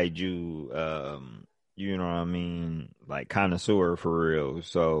a kaiju, you know what I mean, like, connoisseur for real.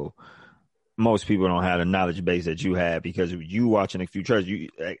 So most people don't have the knowledge base that you have, because you watching a few trailers,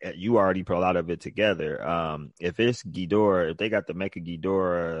 you already put a lot of it together. If it's Ghidorah, if they got the Mecha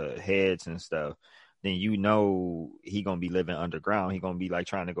Ghidorah heads and stuff, then he gonna be living underground. He gonna be like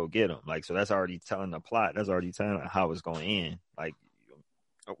trying to go get him. Like, so that's already telling the plot. That's already telling how it's gonna end. Like,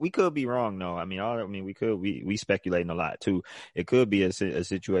 we could be wrong though. We speculating a lot too. It could be a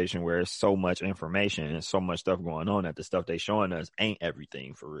situation where it's so much information and so much stuff going on that the stuff they showing us ain't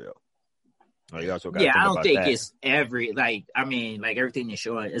everything for real. Like, you also I don't think it's everything they're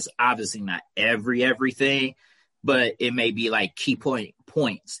showing is obviously not everything, but it may be like key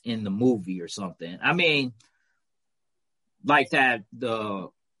points in the movie or something. I mean, like that, the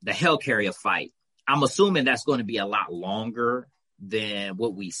Hellcarrier fight, I'm assuming that's going to be a lot longer than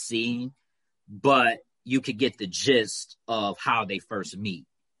what we've seen, but you could get the gist of how they first meet.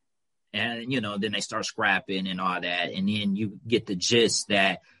 And, then they start scrapping and all that. And then you get the gist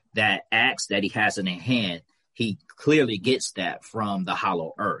that axe that he has in his hand, he clearly gets that from the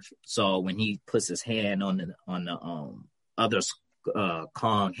Hollow Earth. So when he puts his hand on the other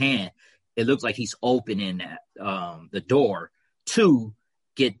Kong hand, it looks like he's opening that the door to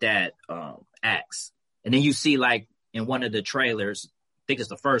get that axe. And then you see, like, in one of the trailers, I think it's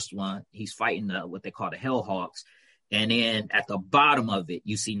the first one, he's fighting what they call the Hellhawks. And then at the bottom of it,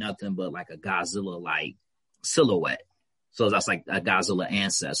 you see nothing but like a Godzilla-like silhouette. So that's like a Godzilla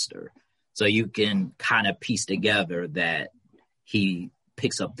ancestor. So you can kind of piece together that he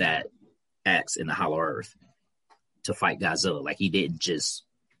picks up that axe in the Hollow Earth to fight Godzilla. Like, he didn't just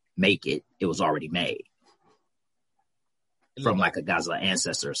make it. It was already made. from like a Godzilla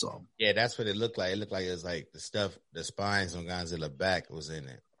ancestor or something. Yeah, that's what it looked like. It looked like it was like the stuff, the spines on Godzilla back was in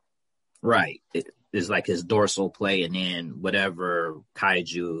it. Right. It's like his dorsal plate, and then whatever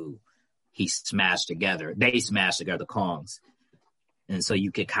kaiju he smashed together, they smashed together the Kongs. And so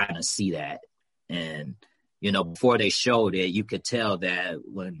you could kind of see that. And, you know, before they showed it, you could tell that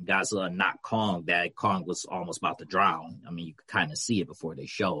when Godzilla knocked Kong, that Kong was almost about to drown. I mean, you could kind of see it before they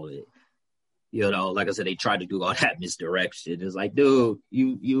showed it. You know, like I said, they tried to do all that misdirection. It's like, dude,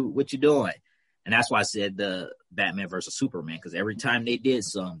 you, what you doing? And that's why I said the Batman versus Superman, because every time they did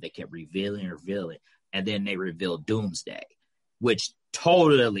something, they kept revealing. And then they revealed Doomsday, which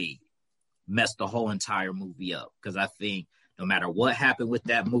totally messed the whole entire movie up. Because I think no matter what happened with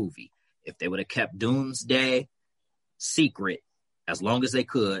that movie, if they would have kept Doomsday secret as long as they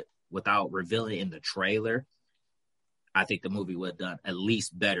could without revealing it in the trailer, I think the movie would have done at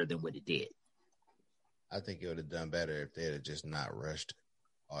least better than what it did. I think it would have done better if they had just not rushed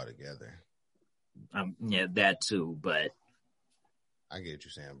altogether. Yeah, that too, but I get what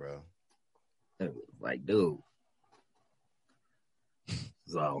you're saying, bro. Like, dude.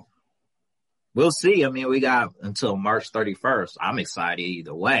 So we'll see. I mean, we got until March 31st. I'm excited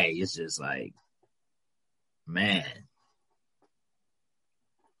either way. It's just like, man,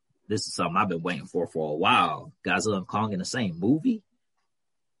 this is something I've been waiting for a while. Godzilla and Kong in the same movie?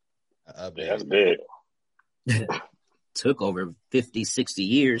 Yeah, that's big. Took over 50, 60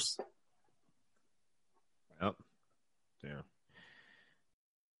 years. Yep. Yeah.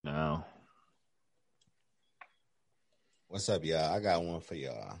 No. What's up, y'all? I got one for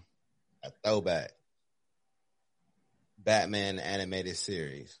y'all. A throwback. Batman animated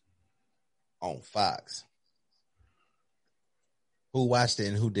series on Fox. Who watched it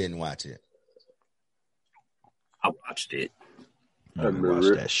and who didn't watch it? I watched it. I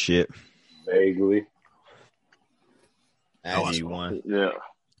watched that shit. Vaguely. I'll give you one. Yeah.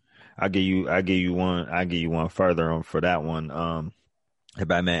 I'll give you one further on for that one. The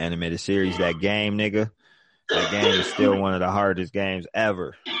Batman animated series, that game, nigga. That game is still one of the hardest games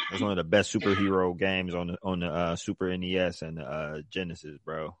ever. It's one of the best superhero games on the Super NES and the Genesis,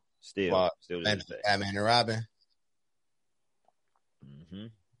 bro. Still Batman and Robin. Mm-hmm.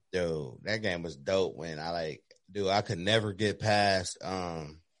 Dude, that game was dope. When I could never get past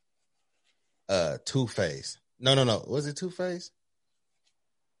Two-Face. No. Was it Two-Face?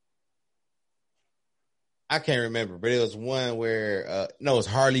 I can't remember, but it was one where it was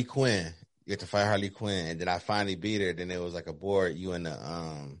Harley Quinn. You had to fight Harley Quinn, and then I finally beat her. Then it was like a board, you in the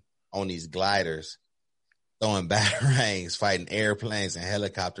on these gliders, throwing batarangs, fighting airplanes and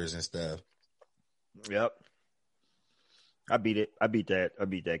helicopters and stuff. Yep. I beat it. I beat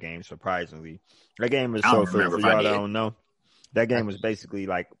that game surprisingly. That game was so for y'all that don't know. That game was basically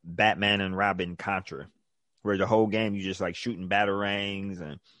like Batman and Robin Contra, where the whole game you just like shooting batarangs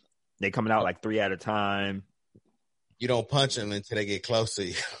and they coming out like 3 at a time. You don't punch them until they get close to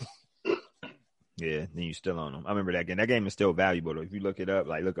you. Yeah, then you still on them. I remember that game. That game is still valuable though. If you look it up,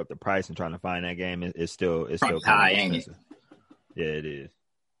 like look up the price and trying to find that game, it's still high, ain't it? Yeah, it is.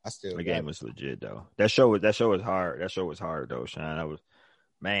 The game was legit though. That show was hard. That show was hard though, Sean. I want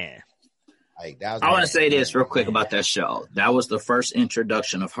to say this real quick about that show. That was the first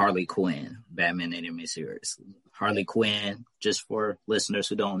introduction of Harley Quinn, Batman anime series. Harley Quinn, just for listeners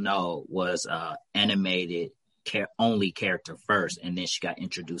who don't know, was animated only character first, and then she got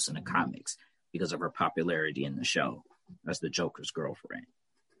introduced in the comics because of her popularity in the show. That's the Joker's girlfriend.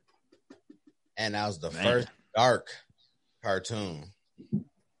 And that was the first dark cartoon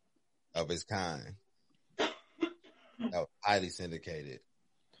of its kind. That was highly syndicated.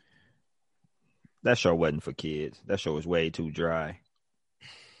 That show wasn't for kids. That show was way too dry.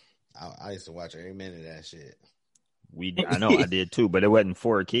 I used to watch every minute of that shit. I know I did too, but it wasn't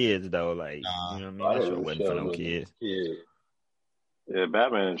for kids though. Like, you know what I mean? That show wasn't for no kids. Yeah,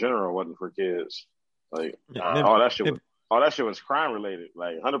 Batman in general wasn't for kids. Like, all that shit was crime related.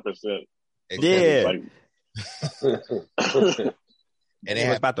 Like, 100%. Yeah. And they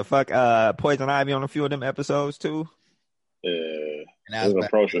was about to fuck Poison Ivy on a few of them episodes too. Yeah, it was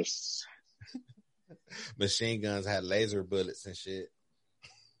atrocious. Machine guns had laser bullets and shit.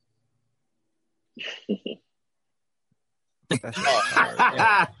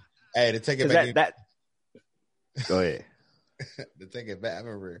 Hey, to take it back. Go ahead. To take it back, I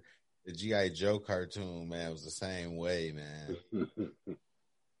remember the G.I. Joe cartoon, man, it was the same way, man.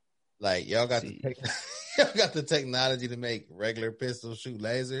 Like, y'all got the technology to make regular pistols shoot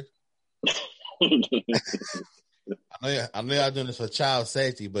lasers. I know y'all doing this for child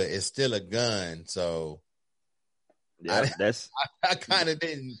safety, but it's still a gun, so yeah, I kind of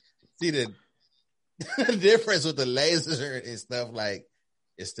didn't see the The difference with the laser and stuff, like,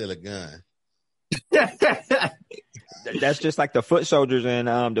 it's still a gun. That's just like the foot soldiers and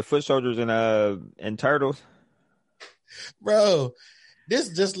Turtles. Bro, this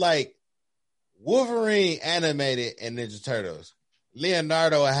is just like Wolverine animated and Ninja Turtles.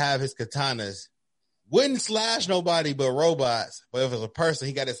 Leonardo will have his katanas. Wouldn't slash nobody but robots. But if it's a person,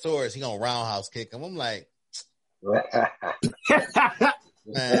 he got his swords, he gonna roundhouse kick him. I'm like, man.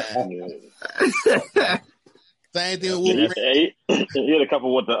 Same thing with Wolverine. He hit a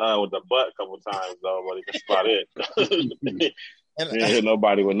couple with the butt a couple times though, but that's about it. He didn't hit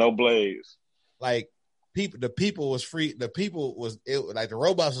nobody with no blades. Like the people was free. The people was like the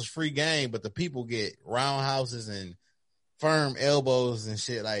robots was free game, but the people get roundhouses and firm elbows and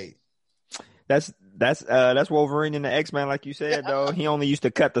shit. Like that's Wolverine in the X-Men, like you said though. He only used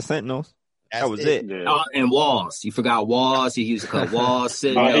to cut the Sentinels. That was it. Yeah. And Walls. You forgot Walls. He used to cut Walls.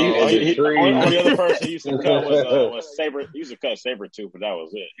 The other person he used to cut was Saber. He used to cut Sabretooth, but that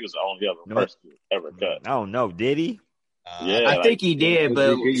was it. He was the only other person to ever cut. I don't know. Did he? I think he did,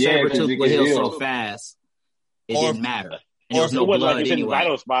 but Sabretooth would heal so fast, it didn't matter. And there was no blood like anyway.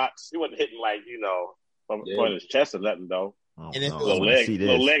 Vital spots. He wasn't hitting from his chest or nothing though. Little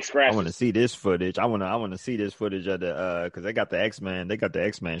leg scratches. I want to see this footage. I want to see this footage of the because they got the X-Men. They got the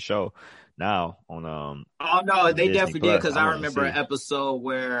X-Men show now on Oh no, they Disney definitely did, because I remember see. an episode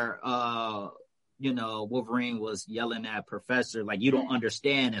where Wolverine was yelling at Professor, like, you don't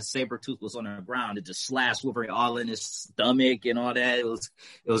understand, and Sabretooth was on the ground. It just slashed Wolverine all in his stomach and all that. It was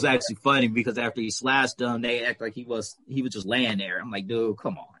actually funny because after he slashed him, they act like he was just laying there. I'm like, dude,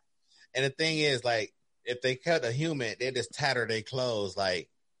 come on. And the thing is, like, if they cut a human, they just tatter their clothes, like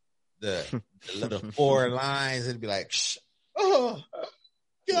the 4 lines. It'd be like, shh, oh,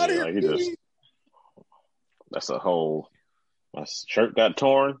 get out of here! Like that's a whole. My shirt got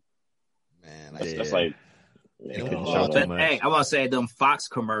torn. Man, that's like. Hey, I want to say them Fox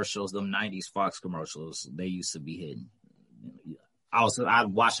commercials, them 90s Fox commercials, they used to be hidden. I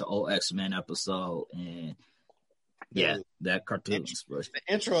watched the old X-Men episode, and that cartoon. The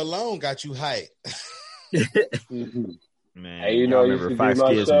intro alone got you hyped. Man, hey, remember Fox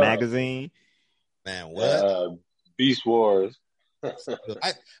Kids magazine? Man, what? Beast Wars. Beast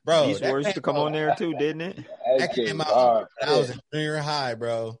Wars used to come on there too, didn't it? That came out when I was in junior high,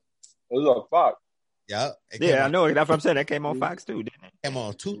 bro. It was on Fox. Yep. I know. That's what I'm saying. That came on Fox too, didn't it? Came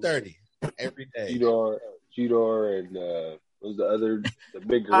on 2:30 every day. Cheetor, and what was the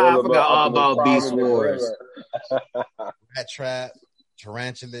big gorilla? I forgot all about Beast Wars. Rat Trap,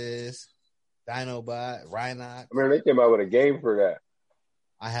 Tarantulas, Dinobot, Rhinox. I mean, they came out with a game for that.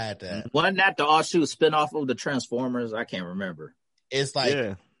 I had that. Wasn't that the offshoot spinoff of the Transformers? I can't remember. It's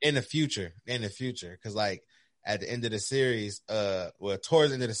like in the future, because like at the end of the series, towards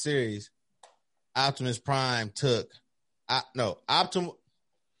the end of the series, Optimus Prime took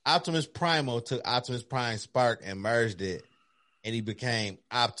Optimus Primo took Optimus Prime Spark and merged it, and he became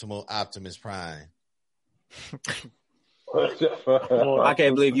Optimal Optimus Prime. I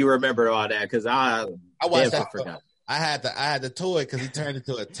can't believe you remember all that, because I watched that. Forgot. I had the toy because he turned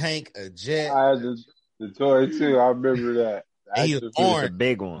into a tank, a jet. I had the toy too. I remember that. He was orange, a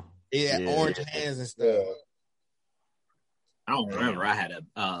big one. He had orange hands and stuff. Yeah. I don't remember. I had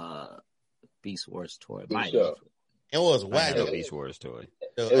a Beast Wars toy. It was whack. A Beast Wars toy.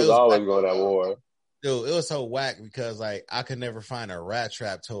 Dude, it was always going at war. Dude, it was so whack because like I could never find a Rat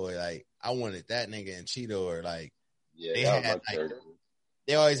Trap toy. Like I wanted that nigga in Cheetor. Like they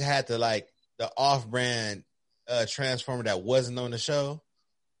always had the off-brand Transformer that wasn't on the show.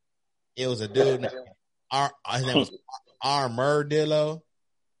 It was a dude. His name was Armadillo.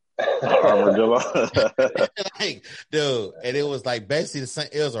 Like, dude, and it was like basically the same.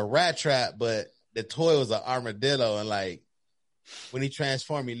 It was a Rat Trap, but the toy was an armadillo, and like when he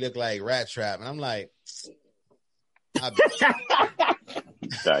transformed, he looked like Rat Trap, and I'm like,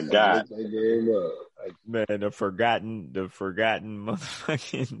 that guy. Man, the forgotten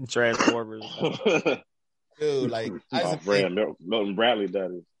motherfucking Transformers. Dude, like Milton Bradley,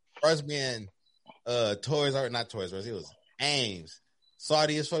 that is. First being Toys R Us, not Toys R Us, it was Ames.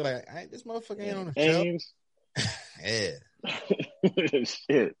 Salty as fuck, like this motherfucker ain't on the Ames. Yeah.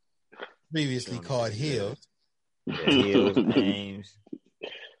 Shit. Previously called Hills. Hills, Ames.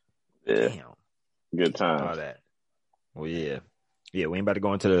 Yeah. Damn. Good time. All that. Well, yeah. Yeah, we ain't about to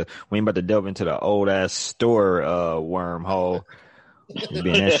delve into the old ass store wormhole. We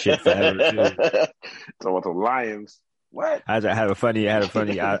been that shit forever too. So with the Lions. What? I had a funny.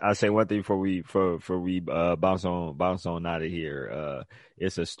 I say one thing before we bounce on out of here.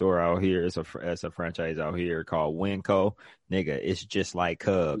 It's a store out here. It's a franchise out here called Winco. Nigga, it's just like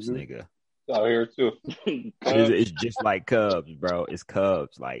Cubs, nigga. out here too. It's just like Cubs, bro. It's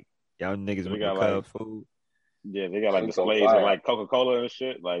Cubs. Like y'all niggas with the Cubs food. Yeah, they got like It's so displays of fire. like Coca-Cola and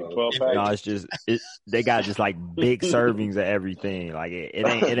shit, like 12 packs. No, it's just they got just like big servings of everything. Like it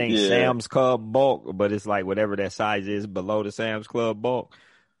ain't Yeah. Sam's Club bulk, but it's like whatever that size is below the Sam's Club bulk.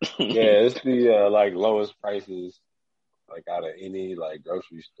 Yeah, it's the like lowest prices like out of any like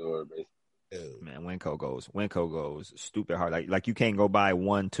grocery store, basically. Man, Winco goes stupid hard. Like you can't go buy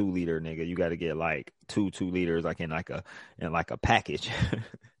 1 2-liter, nigga. You got to get like 2 liters, like in like a package.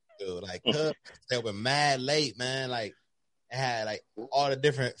 Dude, like Cubs they open mad late, man. Like it had like all the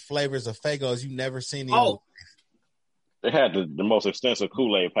different flavors of Fagos you never seen. They had the most extensive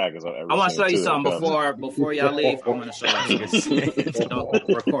Kool-Aid packets I've ever I want to seen, show you too, something because- before y'all leave. I want to show you something. Don't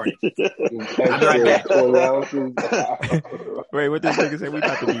record it. Extra 20 ounces. Wait, what this nigga say? We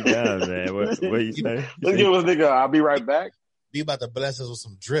about to be done, man. What you say? Let's give this nigga. I'll be right back. Be about to bless us with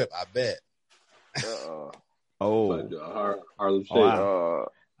some drip, I bet. Oh, Like, Harlem Shake. wow.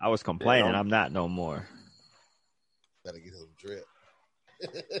 I was complaining. Yeah. I'm not no more. Better get some drip.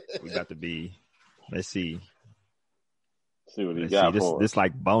 We about to be. Let's see. See what he Let's got see. for This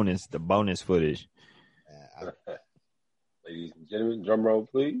like bonus footage. Man, Ladies and gentlemen, drum roll,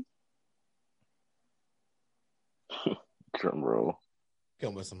 please. drum roll.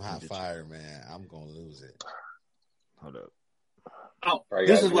 come with some hot fire, man. I'm gonna lose it. Hold up. Oh, Right,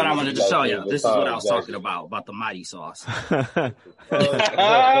 this guys, is what I we wanted to got show the you. This is what I was Jackson. talking about the mighty sauce.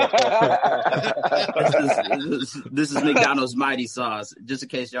 This is McDonald's mighty sauce. Just in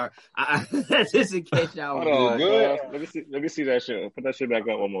case y'all, just in case y'all. Hold on, good? Let me see that shit. Put that shit back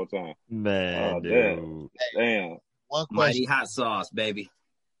up one more time. Man, Oh, dude. Damn. One Mighty question: hot sauce, baby.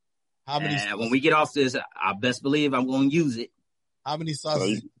 How many And when we get off this, I best believe I'm going to use it.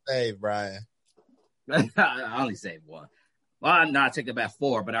 sauces you save, Brian? I only saved one. Well, no, I take it back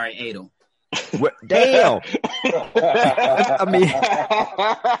 4, but I already ate them. What, damn. I mean,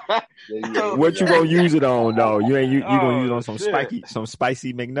 what you gonna use it on though? You gonna use it on some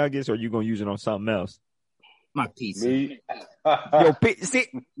spicy McNuggets, or you gonna use it on something else? My pizza. Me? Yo, see,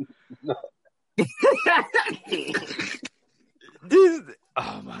 this.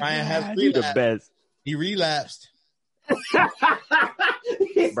 Oh my Brian has God, you the relapsed. best, He relapsed.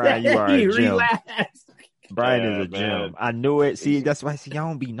 Brian. You are a gem. Relax. Brian Yeah, is a gem. man. I knew it. See, that's why. See, y'all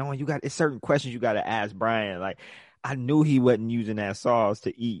don't be knowing. It's certain questions you got to ask Brian. Like, I knew he wasn't using that sauce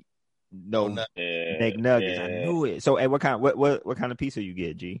to eat no McNuggets. I knew it. So, hey, what kind of pizza you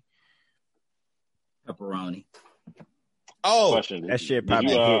get, G? Pepperoni. Oh, Question. That shit Did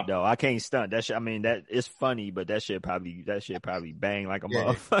probably you, hit though. I can't stunt that shit. I mean, that it's funny, but that shit probably bang like a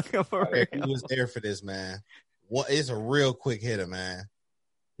motherfucker for real. he was there for this, man. It's a real quick hitter, man.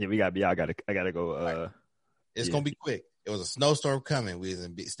 Yeah, I gotta go. It's gonna be quick. It was a snowstorm coming. We was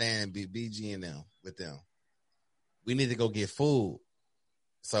staying in BG and them with them. We need to go get food,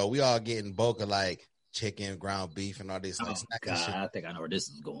 so we all getting bulk of like chicken, ground beef, and all this like snacking shit. I think I know where this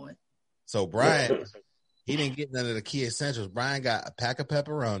is going. So Brian, he didn't get none of the key essentials. Brian got a pack of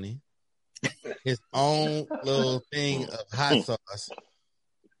pepperoni, his own little thing of hot sauce,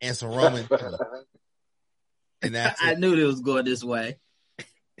 and some Roman chili. And that's I it. knew it was going this way.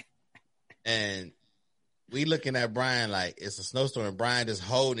 And we looking at Brian like it's a snowstorm. And Brian just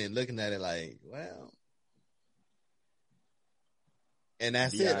holding it, looking at it like, well. And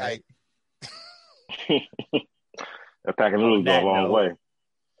that's it. Right. that pack of noodles go a long way.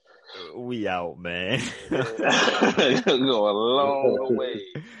 We out, man. Go a long way.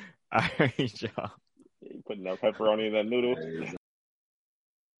 All right, y'all. You putting that pepperoni in that noodle.